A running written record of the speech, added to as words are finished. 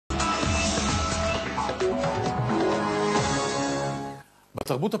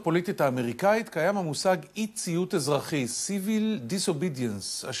בתרבות הפוליטית האמריקאית קיים המושג אי ציות אזרחי, civil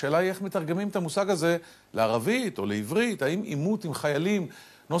disobedience. השאלה היא איך מתרגמים את המושג הזה לערבית או לעברית, האם עימות עם חיילים,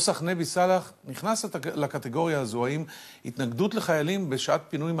 נוסח נבי סלאח, נכנס לקטגוריה הזו, האם התנגדות לחיילים בשעת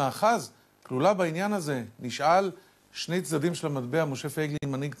פינוי מאחז כלולה בעניין הזה? נשאל שני צדדים של המטבע, משה פייגלין,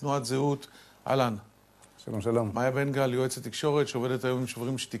 מנהיג תנועת זהות, אהלן. שלום, שלום. למיה בנגל, יועצת תקשורת, שעובדת היום עם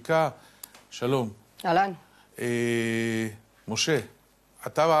שוברים שתיקה, שלום. אהלן. משה,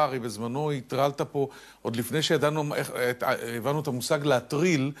 אתה הרי בזמנו התרלת פה, עוד לפני שהבנו את המושג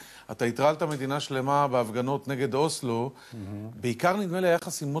להטריל, אתה התרלת מדינה שלמה בהפגנות נגד אוסלו, בעיקר נדמה לי היה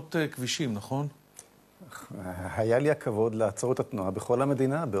חסימות כבישים, נכון? היה לי הכבוד לעצור את התנועה בכל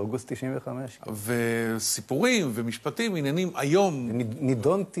המדינה באוגוסט 95. וסיפורים ומשפטים, עניינים היום.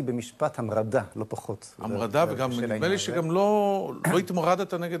 נידונתי במשפט המרדה, לא פחות. המרדה, וגם נדמה לי שגם לא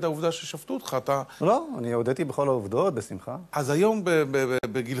התמרדת נגד העובדה ששפטו אותך. לא, אני הודיתי בכל העובדות, בשמחה. אז היום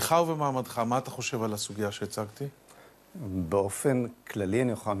בגילך ובמעמדך, מה אתה חושב על הסוגיה שהצגתי? באופן כללי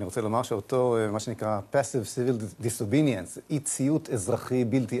אני רוצה לומר שאותו, מה שנקרא passive civil disobedience, אי ציות אזרחי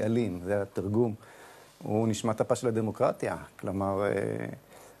בלתי אלים, זה התרגום. הוא נשמת אפה של הדמוקרטיה. כלומר,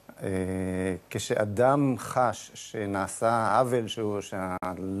 כשאדם חש שנעשה עוול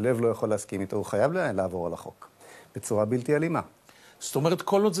שהלב לא יכול להסכים איתו, הוא חייב לעבור על החוק, בצורה בלתי אלימה. זאת אומרת,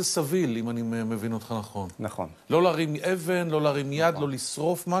 כל עוד זה סביל, אם אני מבין אותך נכון. נכון. לא להרים אבן, לא להרים יד, לא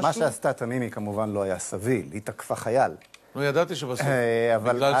לשרוף משהו? מה שעשתה תמימי כמובן לא היה סביל, היא תקפה חייל. לא ידעתי שבסוף,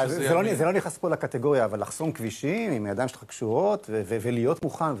 אבל זה לא נכנס פה לקטגוריה, אבל לחסום כבישים עם הידיים שלך קשורות ולהיות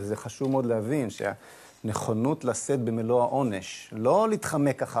מוכן, וזה חשוב מאוד להבין שהנכונות לשאת במלוא העונש, לא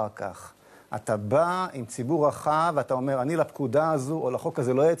להתחמק אחר כך. אתה בא עם ציבור רחב ואתה אומר, אני לפקודה הזו או לחוק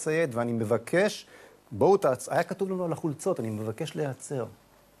הזה לא אציית, ואני מבקש, בואו היה כתוב לנו על החולצות, אני מבקש להיעצר.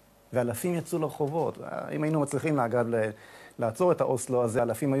 ואלפים יצאו לרחובות. אם היינו מצליחים אגב לעצור את האוסלו הזה,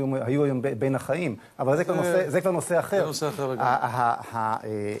 אלפים היו היום בין החיים. אבל זה כבר נושא אחר. זה נושא אחר לגמרי.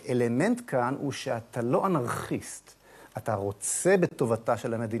 האלמנט כאן הוא שאתה לא אנרכיסט. אתה רוצה בטובתה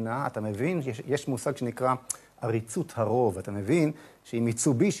של המדינה, אתה מבין, יש מושג שנקרא עריצות הרוב. אתה מבין שעם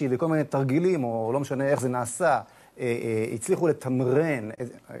מיצובישי וכל מיני תרגילים, או לא משנה איך זה נעשה, הצליחו לתמרן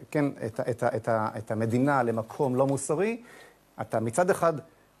את המדינה למקום לא מוסרי. אתה מצד אחד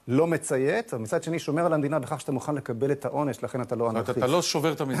לא מציית, ומצד שני שומר על המדינה בכך שאתה מוכן לקבל את העונש, לכן אתה לא אנרכיסט. אתה לא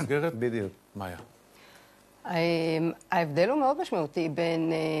שובר את המסגרת? בדיוק. מאיה. ההבדל הוא מאוד משמעותי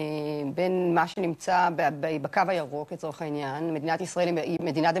בין מה שנמצא בקו הירוק, לצורך העניין. מדינת ישראל היא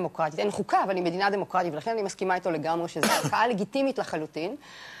מדינה דמוקרטית. אין חוקה, אבל היא מדינה דמוקרטית, ולכן אני מסכימה איתו לגמרי שזו ערכאה לגיטימית לחלוטין.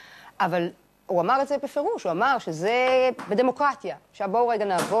 אבל הוא אמר את זה בפירוש, הוא אמר שזה בדמוקרטיה. עכשיו בואו רגע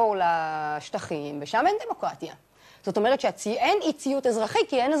נעבור לשטחים, ושם אין דמוקרטיה. זאת אומרת שאין אי ציות אזרחי,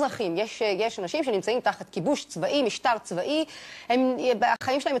 כי אין אזרחים. יש אנשים שנמצאים תחת כיבוש צבאי, משטר צבאי,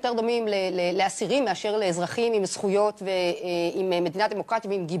 החיים שלהם יותר דומים לאסירים מאשר לאזרחים עם זכויות ועם מדינה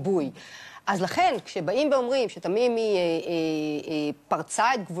דמוקרטית ועם גיבוי. אז לכן, כשבאים ואומרים שתמימי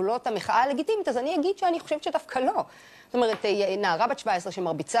פרצה את גבולות המחאה הלגיטימית, אז אני אגיד שאני חושבת שדווקא לא. זאת אומרת, נערה בת 17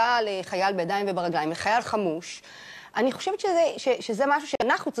 שמרביצה לחייל בידיים וברגליים, לחייל חמוש, אני חושבת שזה משהו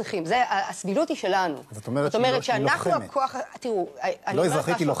שאנחנו צריכים, זה הסבילות היא שלנו. זאת אומרת שהיא לוחמת. תראו, לא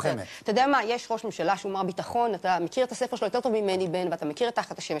אזרחית, היא לוחמת. אתה יודע מה, יש ראש ממשלה שהוא מר ביטחון, אתה מכיר את הספר שלו יותר טוב ממני בן, ואתה מכיר את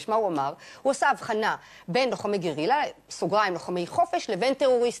תחת השמש, מה הוא אמר? הוא עושה הבחנה בין לוחמי גרילה, סוגריים, לוחמי חופש, לבין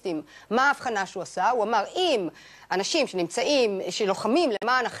טרוריסטים. מה ההבחנה שהוא עשה? הוא אמר, אם אנשים שנמצאים, שלוחמים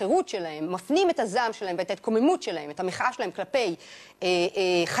למען החירות שלהם, מפנים את הזעם שלהם ואת ההתקוממות שלהם, את המחאה שלהם כלפי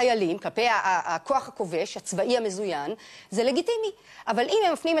חיילים, כלפי הכוח הכובש, הצבאי המזוין, זה לגיטימי. אבל אם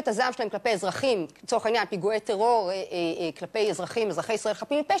הם מפנים את הזעם שלהם כלפי אזרחים, לצורך העניין, פיגועי טרור כלפי אזרחים, אזרחי ישראל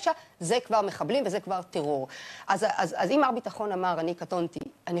חפים מפשע, זה כבר מחבלים וזה כבר טרור. אז אם מר ביטחון אמר, אני קטונתי,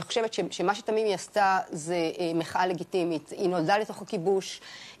 אני חושבת שמה שתמימי עשתה זה מחאה לגיטימית. היא נולדה לתוך הכיבוש,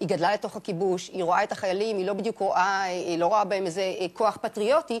 היא גדלה לתוך הכיבוש, היא רואה את החיילים, היא לא בדיוק לא רואה בהם איזה כוח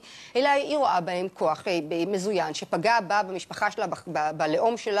פטריוטי, אלא היא רואה בהם כוח מזוין, שפגע בה במשפחה שלה,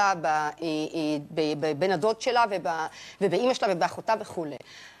 בלאום שלה, בבן הדוד שלה ובאמא שלה ובאחותה וכו'.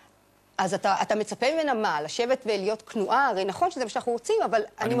 אז אתה מצפה ממנה מה? לשבת ולהיות כנועה? הרי נכון שזה מה שאנחנו רוצים, אבל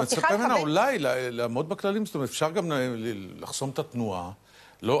אני מבטיחה לך... אני מצפה ממנה אולי לעמוד בכללים, זאת אומרת, אפשר גם לחסום את התנועה,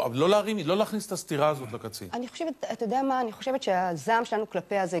 לא להכניס את הסתירה הזאת לקצין. אני חושבת, אתה יודע מה? אני חושבת שהזעם שלנו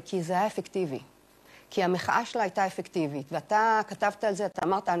כלפי הזה, כי זה היה אפקטיבי. כי המחאה שלה הייתה אפקטיבית, ואתה כתבת על זה, אתה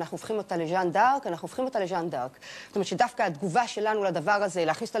אמרת, אנחנו הופכים אותה לז'אן דארק, אנחנו הופכים אותה לז'אן דארק. זאת אומרת שדווקא התגובה שלנו לדבר הזה,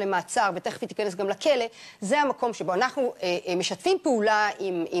 להכניס אותה למעצר, ותכף היא תיכנס גם לכלא, זה המקום שבו אנחנו משתפים פעולה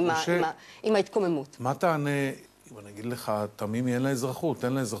עם ההתקוממות. מה תענה, אם אני אגיד לך, תמימי אין לה אזרחות,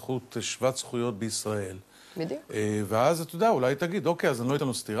 אין לה אזרחות שוות זכויות בישראל. בדיוק. ואז אתה יודע, אולי תגיד, אוקיי, אז אני לא אתן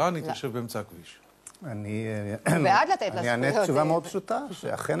לו סתירה, אני אתיישב באמצע הכביש. ועד לתת לזכויות. אני אענה תשובה מאוד פשוטה,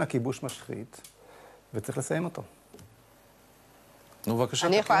 שאכן הכיבוש משחית, וצריך לסיים אותו. נו,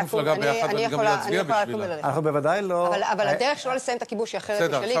 בבקשה, תקים מפלגה ביחד ואני גם להצביע בשבילה. אנחנו בוודאי לא... אבל הדרך שלא לסיים את הכיבוש היא אחרת בשלי.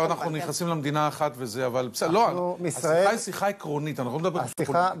 בסדר, עכשיו אנחנו נכנסים למדינה אחת וזה, אבל בסדר, לא, השיחה היא שיחה עקרונית, אנחנו לא מדבר...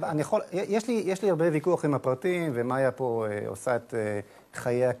 השיחה, יש לי הרבה ויכוח עם הפרטים, ומיה פה עושה את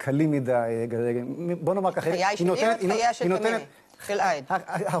חיי הקלים מדי, בוא נאמר ככה, חיי שלי או חיי של תמיד? של עד.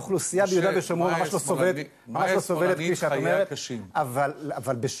 האוכלוסייה ביהודה ושומרון ממש לא סובלת, כפי שאת אומרת,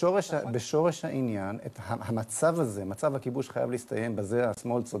 אבל בשורש העניין, המצב הזה, מצב הכיבוש חייב להסתיים, בזה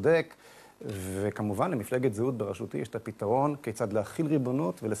השמאל צודק, וכמובן למפלגת זהות בראשותי יש את הפתרון, כיצד להחיל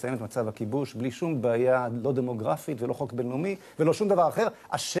ריבונות ולסיים את מצב הכיבוש, בלי שום בעיה לא דמוגרפית ולא חוק בינלאומי ולא שום דבר אחר.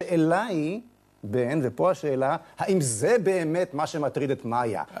 השאלה היא, ופה השאלה, האם זה באמת מה שמטריד את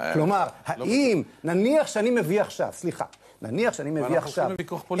מאיה? כלומר, האם, נניח שאני מביא עכשיו, סליחה, נניח שאני מביא עכשיו... אנחנו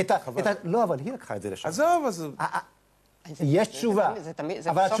ויכוח פוליטי, חבל. לא, אבל היא לקחה את זה לשם. עזוב, אז... יש תשובה,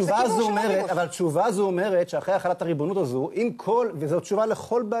 אבל התשובה הזו אומרת שאחרי החלת הריבונות הזו, עם כל, וזו תשובה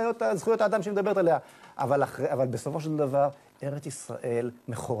לכל בעיות זכויות האדם שמדברת עליה, אבל בסופו של דבר, ארץ ישראל,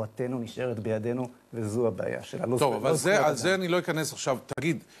 מחורתנו נשארת בידינו, וזו הבעיה שלה. טוב, אבל על זה אני לא אכנס עכשיו.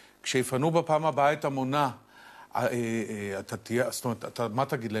 תגיד, כשיפנו בפעם הבאה את המונה, אתה תהיה, זאת אומרת, מה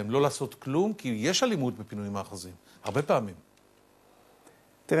תגיד להם? לא לעשות כלום? כי יש אלימות בפינויים מאחזים, הרבה פעמים.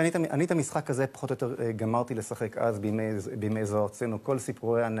 תראה, אני את המשחק הזה פחות או יותר גמרתי לשחק אז בימי זו ארצנו. כל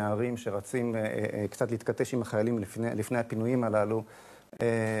סיפורי הנערים שרצים קצת להתכתש עם החיילים לפני הפינויים הללו,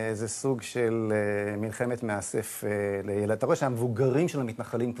 זה סוג של מלחמת מאסף לילד. אתה רואה שהמבוגרים של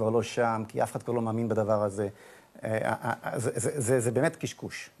המתנחלים כבר לא שם, כי אף אחד כבר לא מאמין בדבר הזה. זה באמת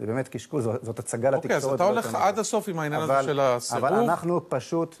קשקוש, זה באמת קשקוש, זאת הצגה לתקשורת. אוקיי, אז אתה הולך עד הסוף עם העניין הזה של הסירוב. אבל אנחנו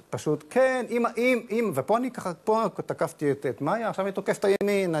פשוט, כן, ופה אני ככה, פה תקפתי את מאיה, עכשיו אני תוקף את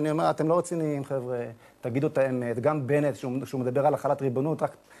הימין, אני אומר, אתם לא רציניים, חבר'ה, תגידו את האמת, גם בנט, שהוא מדבר על החלת ריבונות,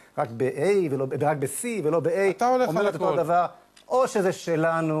 רק ב-A, ורק ב-C, ולא ב-A, אומר את אותו דבר, או שזה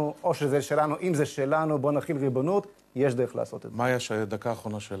שלנו, או שזה שלנו, אם זה שלנו, בואו נחיל ריבונות, יש דרך לעשות את זה. מאיה, שהדקה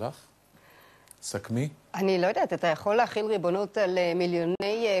האחרונה שלך? סכמי? אני לא יודעת, אתה יכול להחיל ריבונות על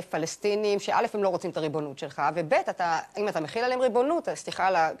מיליוני פלסטינים, שא' הם לא רוצים את הריבונות שלך, וב' אם אתה מכיל עליהם ריבונות, סליחה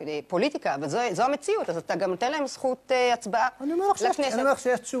על הפוליטיקה, אבל זו המציאות, אז אתה גם נותן להם זכות הצבעה לכנסת. אני אומר לך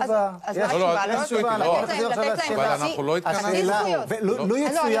שיש תשובה. אז מה התשובה? לתת להם אבל אנחנו לא התכנסנו.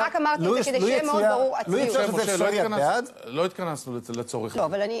 לא, אני רק אמרתי את זה כדי שיהיה מאוד ברור הציות. לא התכנסנו לצורך. לא,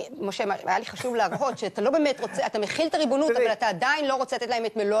 אבל משה, היה לי חשוב להראות שאתה לא באמת רוצה, אתה מכיל את הריבונות, אבל אתה עדיין לא רוצה לתת להם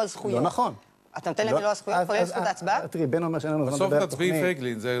את מלוא הזכויות. לא נכון. אתה נותן להם מלוא הזכויות, כולל זכות ההצבעה? תראי, בן אומר שאין לנו זמן בסוף לדבר תצביעי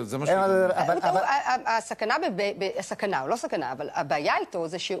פייגלין, זה מה הסכנה, או לא סכנה, אבל הבעיה איתו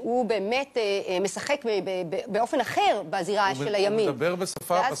זה שהוא באמת משחק באופן אחר בזירה של הימין. הוא מדבר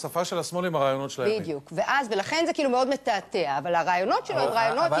בשפה של השמאל עם הרעיונות של הימין. בדיוק, ולכן זה כאילו מאוד מתעתע, אבל הרעיונות שלו הם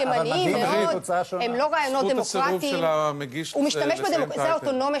רעיונות ימניים מאוד, הם לא רעיונות דמוקרטיים. הוא משתמש בדמוקרטיה, זה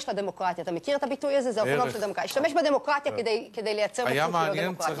האוטונומיה של הדמוקרטיה. אתה מכיר את הביטוי הזה? זה האוטונומיה של הדמוקרטיה. השתמש בדמוקרטיה כדי לייצר היה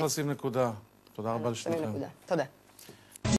מעניין, צריך לשים נקודה. תודה רבה לשניכם. תודה.